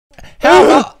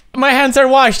My hands are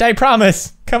washed, I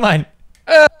promise. Come on.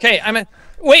 Okay, I'm in.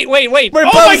 Wait. We're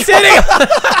both sitting.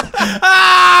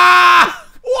 Ah!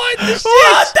 What the shit?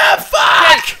 What the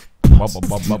fuck?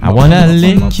 I wanna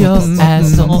lick your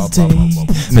ass all day,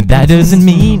 but that doesn't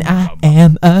mean I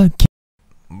am a king.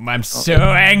 I'm so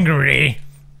angry.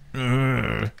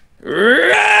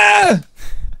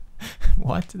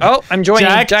 What? Oh, I'm joining.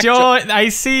 Jack joined. I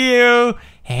see you.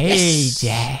 Hey, yes.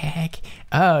 Jack.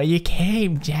 Oh, you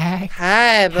came, Jack.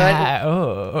 Hi, bud. Hi.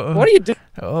 Oh. What are you doing?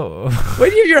 Oh. Why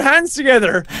do you have your hands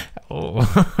together? Oh.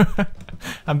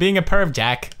 I'm being a perv,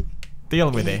 Jack.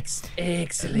 Deal with it.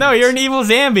 Excellent. No, you're an evil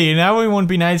zombie. Now we won't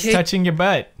be nice touching your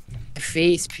butt.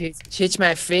 Face, please. Touch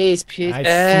my face, please. I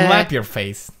slap your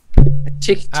face.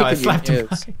 Tickle your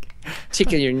nose.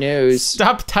 Tickle your nose.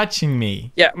 Stop touching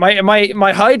me. Yeah,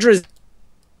 my hydras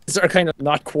are kind of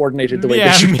not coordinated the way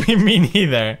they should. Yeah, me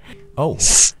neither. Oh.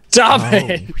 Stop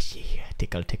it. Yeah.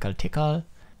 Tickle, tickle, tickle.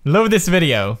 Love this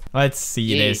video. Let's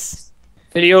see this.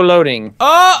 Video loading.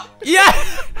 Oh, yeah!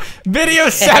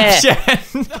 Videoception!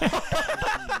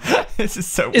 This is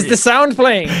so weird. Is the sound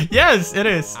playing? Yes, it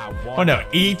is. Oh no,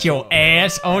 eat your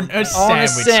ass on a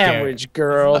sandwich,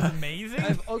 girl.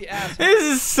 Amazing. This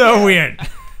is so weird.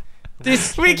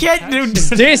 We can't do this.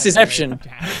 This is Videoception.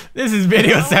 This is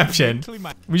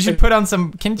Videoception. We should put on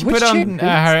some. Can you put on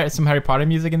some Harry Potter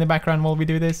music in the background while we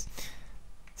do this?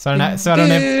 So I don't have.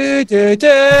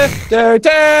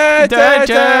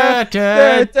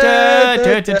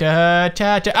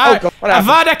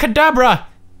 Avada Kedavra!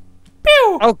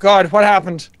 Pew! Oh God, what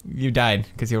happened? You died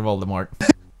because you're Voldemort.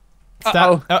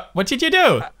 Stop. Oh, what did you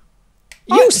do?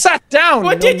 You sat down.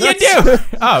 What did you do?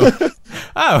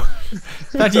 Oh.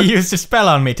 Thought you used a spell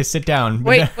on me to sit down.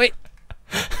 Wait.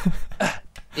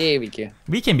 There we go.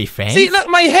 We can be friends. See, look,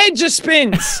 my head just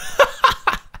spins.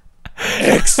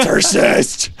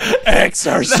 Exorcist!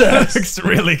 That looks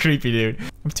really creepy, dude.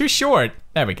 I'm too short.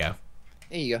 There we go.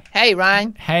 There you go. Hey,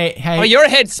 Ryan. Hey. Oh, your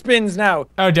head spins now.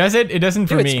 Oh, does it? It doesn't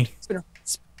for me.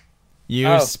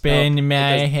 You spin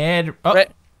my head. Oh.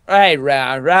 Right.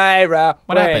 What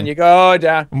when happened? You go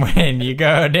down. When you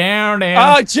go down.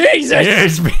 Oh, Jesus! You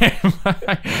spin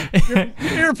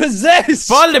You're possessed.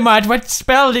 Voldemort, what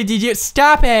spell did you use?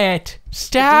 Stop it!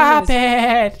 Stop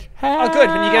it! Oh, good.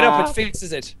 When you get up, it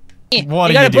fixes it.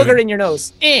 What you are got you a booger doing? in your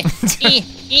nose. You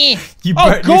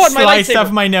God, sliced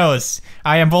off my nose.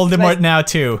 I am Voldemort now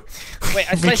too. Wait,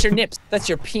 I sliced your nips. That's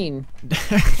your peen.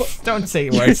 Don't say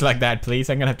words like that, please.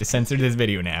 I'm gonna have to censor this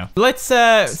video now. Let's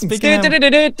speaking of...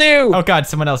 Oh God,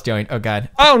 someone else joined. Oh God.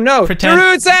 Oh no.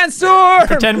 Pretend. Sandstorm.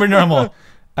 Pretend we're normal.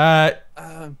 Okay.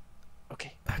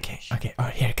 Oh,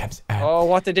 here it comes. Oh,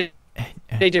 what did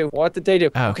they do? What did they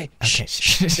do? Oh, okay.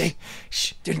 Shh.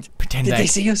 Pretend. Did they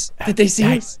see us? Did they see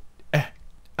us?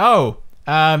 Oh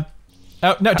no!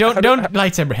 Don't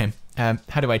lightsaber him.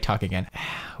 How do I talk again?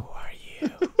 Who are you?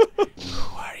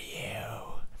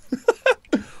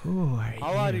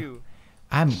 How are you?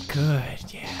 I'm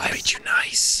good. Yeah. I made you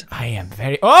nice. I am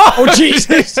very. Oh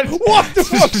Jesus! What the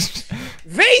fuck?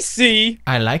 Vasey!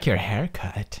 I like your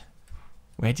haircut.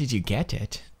 Where did you get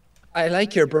it? I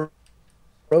like your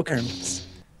brokers.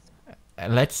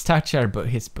 Let's touch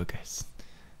his boogers.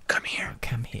 Come here. Oh,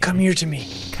 come here. Come here to me.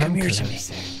 Come here closer. to me.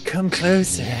 Come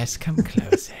closer. Yes, come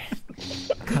closer.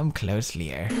 Come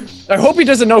closelier. I hope he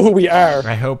doesn't know who we are.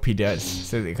 I hope he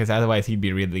does, because otherwise he'd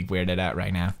be really weirded out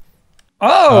right now.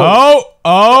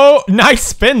 Oh! Nice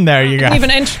spin there, you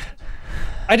guys.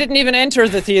 I didn't even enter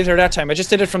the theater that time. I just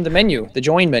did it from the menu, the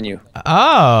join menu.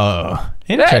 Oh,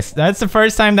 interesting. That's the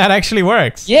first time that actually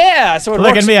works. Yeah, so it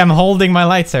Look works. at me, I'm holding my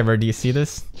lightsaber. Do you see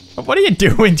this? What are you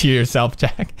doing to yourself,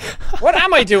 Jack? What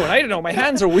am I doing? I don't know. My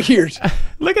hands are weird.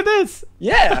 Look at this.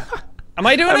 Yeah. Am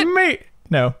I doing it?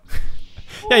 No.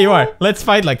 Yeah, you are. Let's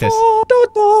fight like this. Poke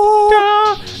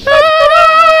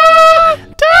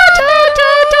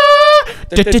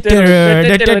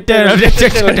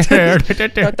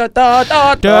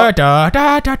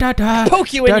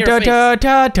you in your face.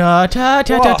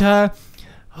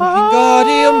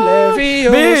 Wingardium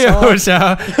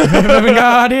Leviosa.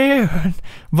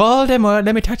 Voldemort,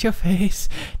 let me touch your face.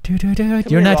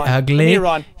 You're not ugly.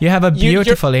 You have a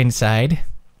beautiful inside.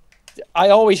 I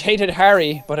always hated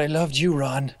Harry, but I loved you,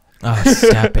 Ron. Oh,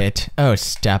 stop it. Oh,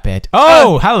 stop it.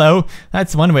 Oh, hello.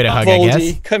 That's one way to hug, Voldy. I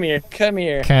guess. Come here. Come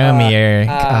here.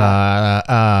 Hug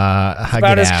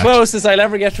about it as out. close as I'll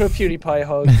ever get to a PewDiePie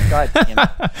hug. God damn it.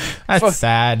 That's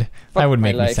sad. That would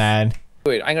make me sad.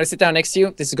 Wait, I'm going to sit down next to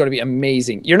you. This is going to be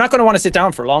amazing. You're not going to want to sit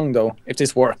down for long, though, if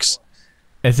this works.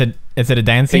 Is it a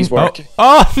dancing? Please work.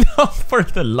 Oh no! For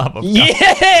the love of God.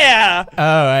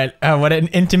 Yeah! Oh, what an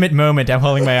intimate moment. I'm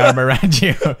holding my arm around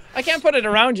you. I can't put it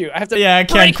around you. I have to. Yeah, I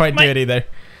can't quite do it either.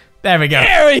 There we go.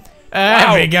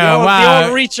 There we go. Wow. The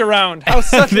old reach around. How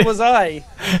subtle was I?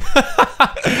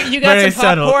 You got Very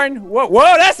some popcorn? subtle.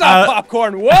 Whoa, that's not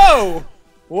popcorn. Whoa.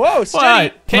 Whoa,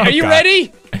 steady. Okay, Oh, are you God.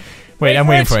 ready? Wait, I'm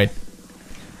waiting for it.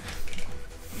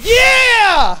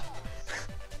 Yeah!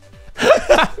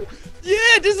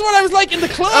 Yeah, this is what I was like in the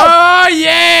club. Oh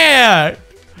yeah!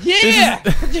 Yeah!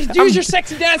 Just use your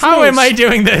sexy dance How moves. am I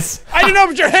doing this? I don't know,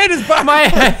 but your head is back. My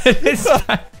head is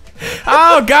back.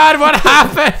 Oh God, what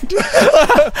happened?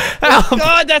 Oh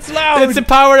God, that's loud. It's the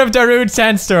power of Darude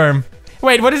Sandstorm.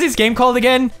 Wait, what is this game called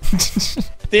again?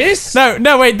 This?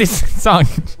 No, wait, this song.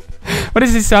 What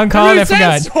is this song called? I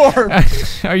forgot. Sandstorm.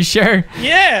 Are you sure?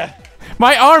 Yeah.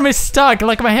 My arm is stuck.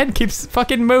 Like my head keeps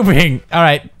fucking moving. All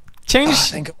right, change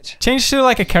to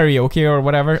like a karaoke or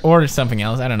whatever, or something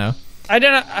else. I don't know. I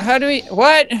don't know. How do we?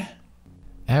 What?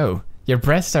 Oh, your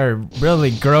breasts are really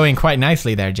growing quite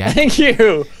nicely there, Jack. Thank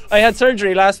you. I had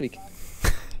surgery last week.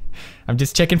 I'm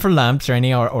just checking for lumps or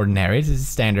any ordinary. This is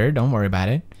standard. Don't worry about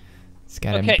it. It's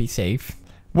gotta be safe.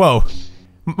 Whoa,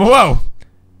 whoa,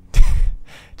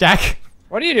 Jack.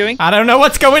 What are you doing? I don't know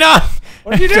what's going on.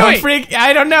 What are you Don't doing? freak.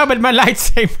 I don't know, but my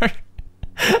lightsaber.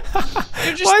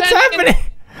 What's happening?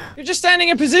 You're just standing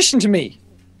in position to me.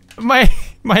 My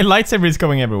lightsaber is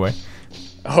going everywhere.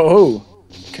 Oh,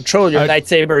 control your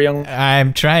lightsaber, young.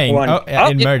 I'm trying. One. Oh,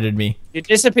 it murdered me. You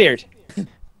disappeared.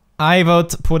 I vote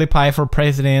PewDiePie for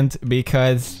president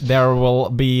because there will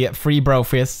be free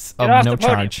brofists of no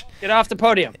charge. Get off the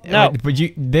podium. No. But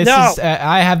this is.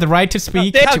 I have the right to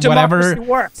speak to whatever.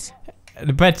 Works.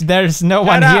 But there's no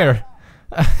one here.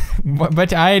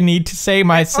 But I need to say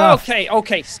myself.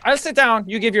 Okay. I'll sit down.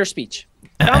 You give your speech.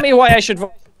 Tell me why I should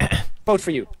vote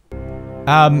for you.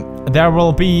 There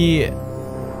will be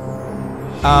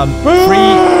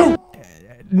free.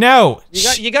 No.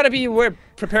 You gotta be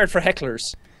prepared for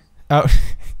hecklers. Oh,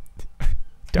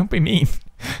 don't be mean.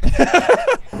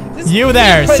 You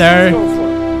there, sir.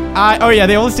 Oh yeah,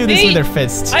 they always do this with their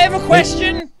fists. I have a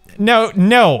question.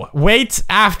 No, wait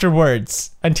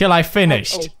afterwards until I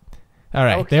finished. All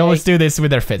right, they always do this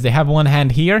with their fists. They have one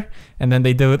hand here, and then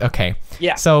they do it. Okay.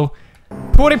 Yeah. So,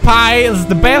 PewDiePie is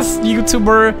the best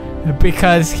YouTuber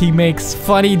because he makes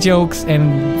funny jokes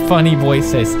and funny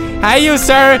voices. Hey, you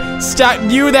sir, stop!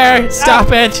 You there,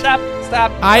 stop it! Stop!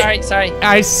 Sorry.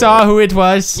 I saw who it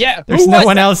was. Yeah. There's no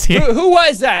one else here. Who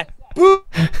was that? Boo!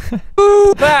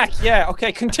 Boo! Back. Yeah.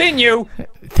 Okay. Continue.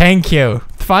 Thank you.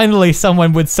 Finally,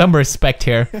 someone with some respect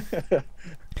here.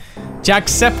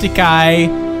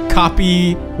 Jacksepticeye,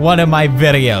 copy one of my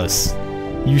videos.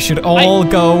 You should all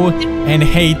go and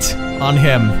hate on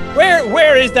him.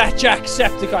 Where is that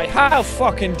Jacksepticeye? How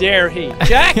fucking dare he?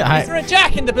 Jack? Is there a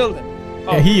Jack in the building?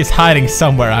 Oh. He is hiding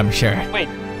somewhere, I'm sure. Wait,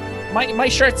 my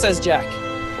shirt says Jack.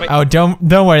 Wait. Oh, don't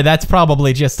worry. That's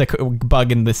probably just a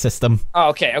bug in the system. Oh,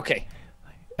 okay.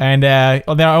 And they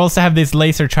also have this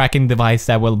laser tracking device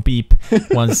that will beep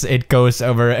once it goes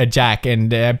over a jack and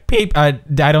beep. I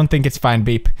don't think it's fine.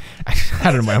 Beep. I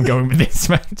don't know where I'm going with this,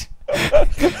 man.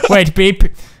 Wait, beep.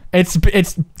 It's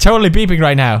totally beeping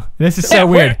right now. This is so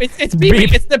weird. It's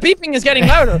beeping. Beep. The beeping is getting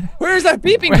louder. Where is that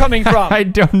beeping coming from? I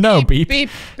don't know. Beep. Beep.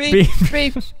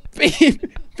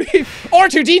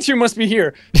 R2-D2 must be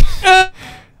here.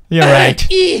 You're right.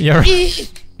 You're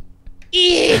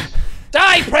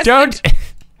Die, President. Don't.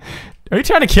 Are you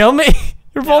trying to kill me?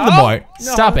 You're Voldemort. No,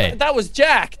 Stop it. That was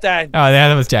Jack. Oh yeah,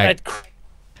 that was Jack.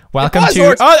 Welcome to.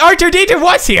 R2. Oh, R2-D2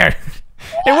 was here.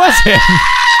 It was him.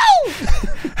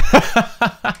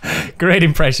 Great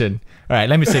impression. All right,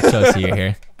 let me sit close to you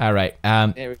here. All right.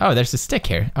 Oh, there's a stick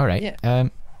here. All right. Yeah.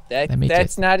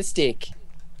 That's not a stick.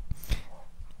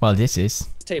 Well, this is.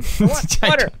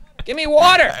 Water. Give me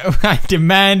water. I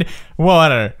demand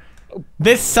water.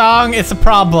 This song is a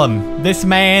problem. This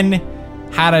man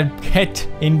had a hit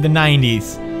in the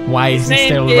 90s. Why is he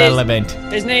still relevant?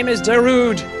 His name is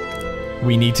Darude.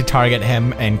 We need to target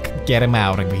him and get him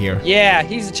out of here. Yeah,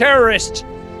 he's a terrorist.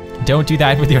 Don't do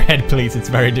that with your head, please. It's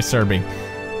very disturbing.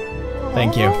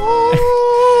 Thank you.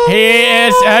 He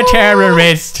is a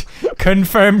terrorist.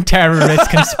 Confirmed terrorist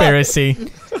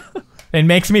conspiracy. It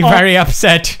makes me very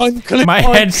upset. My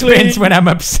head spins when I'm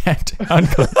upset.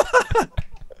 Let's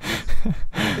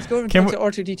go and talk to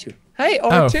R2-D2. Hey,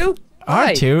 R2. Oh,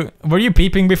 R2? Were you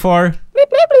beeping before? Bloop,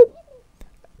 bloop, bloop.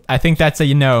 I think that's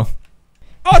a no.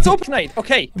 Oh, it's open tonight.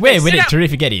 Okay. Wait, with a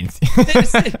terrific audience.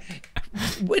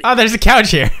 Oh, there's a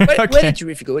couch here. Okay. What a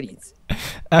terrific audience.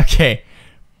 Okay.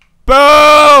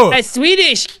 Boo! That's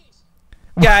Swedish.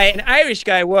 guy, an Irish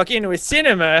guy, walk into a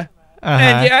cinema,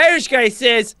 and the Irish guy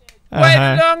says, "What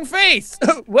a long face!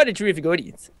 What a terrific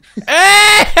audience!"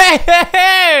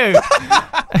 Hey!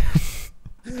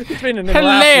 It's been an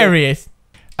Hilarious.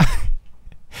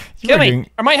 Kill me.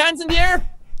 Are my hands in the air?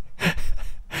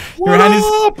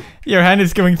 Your hand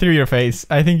is going through your face.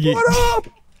 I think you. What up?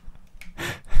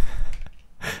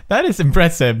 That is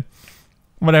impressive.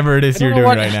 Whatever it is you're doing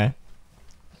right now.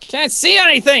 Can't see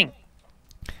anything.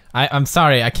 I'm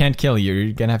sorry, I can't kill you.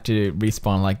 You're gonna have to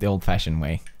respawn like the old-fashioned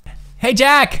way. Hey,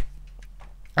 Jack!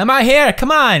 Am I here?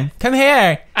 Come on, come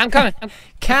here. I'm coming.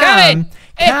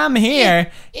 Come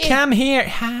here. Come here.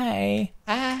 Hi.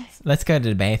 Let's go to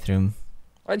the bathroom.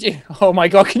 Why'd you? Oh my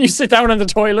God! Can you sit down on the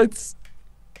toilets?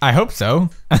 I hope so.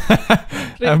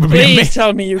 Please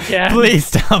tell me you can.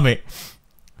 Please tell me.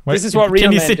 This is what real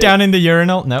men do. Can you sit down in the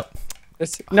urinal? No.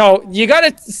 No, you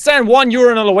gotta stand one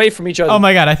urinal away from each other. Oh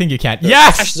my God, I think you can.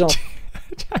 Yes!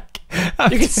 Jack,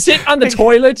 you can sit on the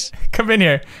toilet. Come in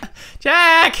here.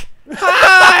 Jack!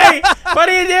 Hi! What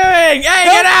are you doing? Hey,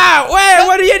 get out! Wait,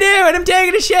 what are you doing? I'm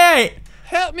taking a shit.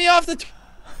 Help me off the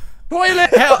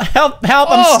toilet. Help,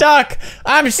 I'm stuck.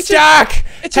 I'm stuck.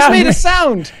 It just made a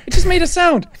sound. It just made a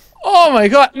sound. Oh my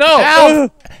God, no.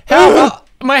 Help.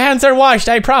 My hands are washed,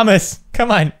 I promise.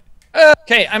 Come on.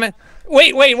 Okay,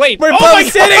 Wait. We're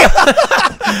both sitting.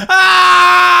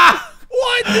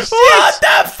 What the shit? What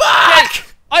the fuck? Okay,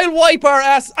 I'll wipe our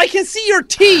ass. I can see your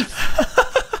teeth.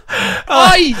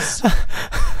 Eyes.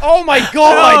 Oh my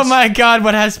God. Oh my God,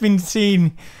 what has been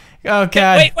seen? Oh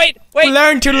God. Wait.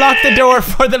 Learn to lock the door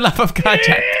for the love of God,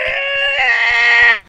 Jack.